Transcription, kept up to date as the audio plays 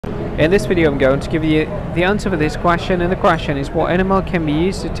In this video I'm going to give you the answer for this question, and the question is what animal can be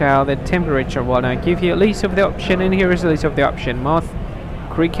used to tell the temperature. Well, I give you a list of the option, and here is a list of the option: moth,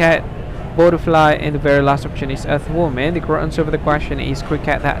 cricket, butterfly, and the very last option is earthworm. And the correct answer for the question is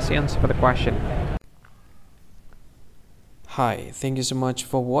cricket. That's the answer for the question. Hi, thank you so much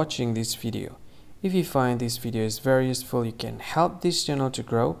for watching this video. If you find this video is very useful, you can help this channel to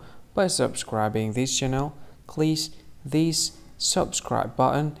grow by subscribing this channel. Please this subscribe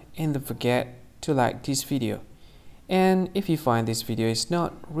button and don't forget to like this video. And if you find this video is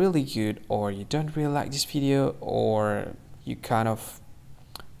not really good, or you don't really like this video, or you kind of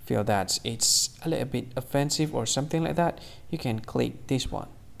feel that it's a little bit offensive or something like that, you can click this one,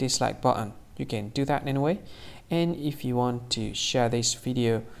 dislike button. You can do that anyway. And if you want to share this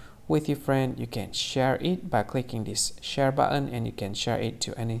video with your friend, you can share it by clicking this share button, and you can share it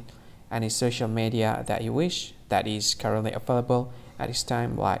to any social media that you wish that is currently available at this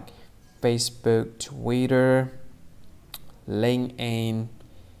time, like Facebook, Twitter, LinkedIn,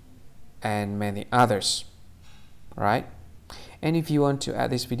 and many others, right? And if you want to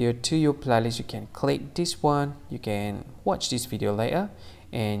add this video to your playlist, you can click this one. You can watch this video later,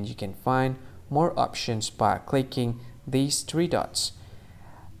 and you can find more options by clicking these three dots.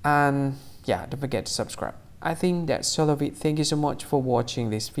 And yeah, don't forget to subscribe. I think that's all of it. Thank you so much for watching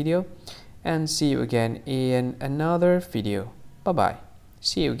this video, and see you again in another video. Bye bye.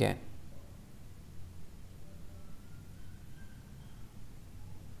 See you again.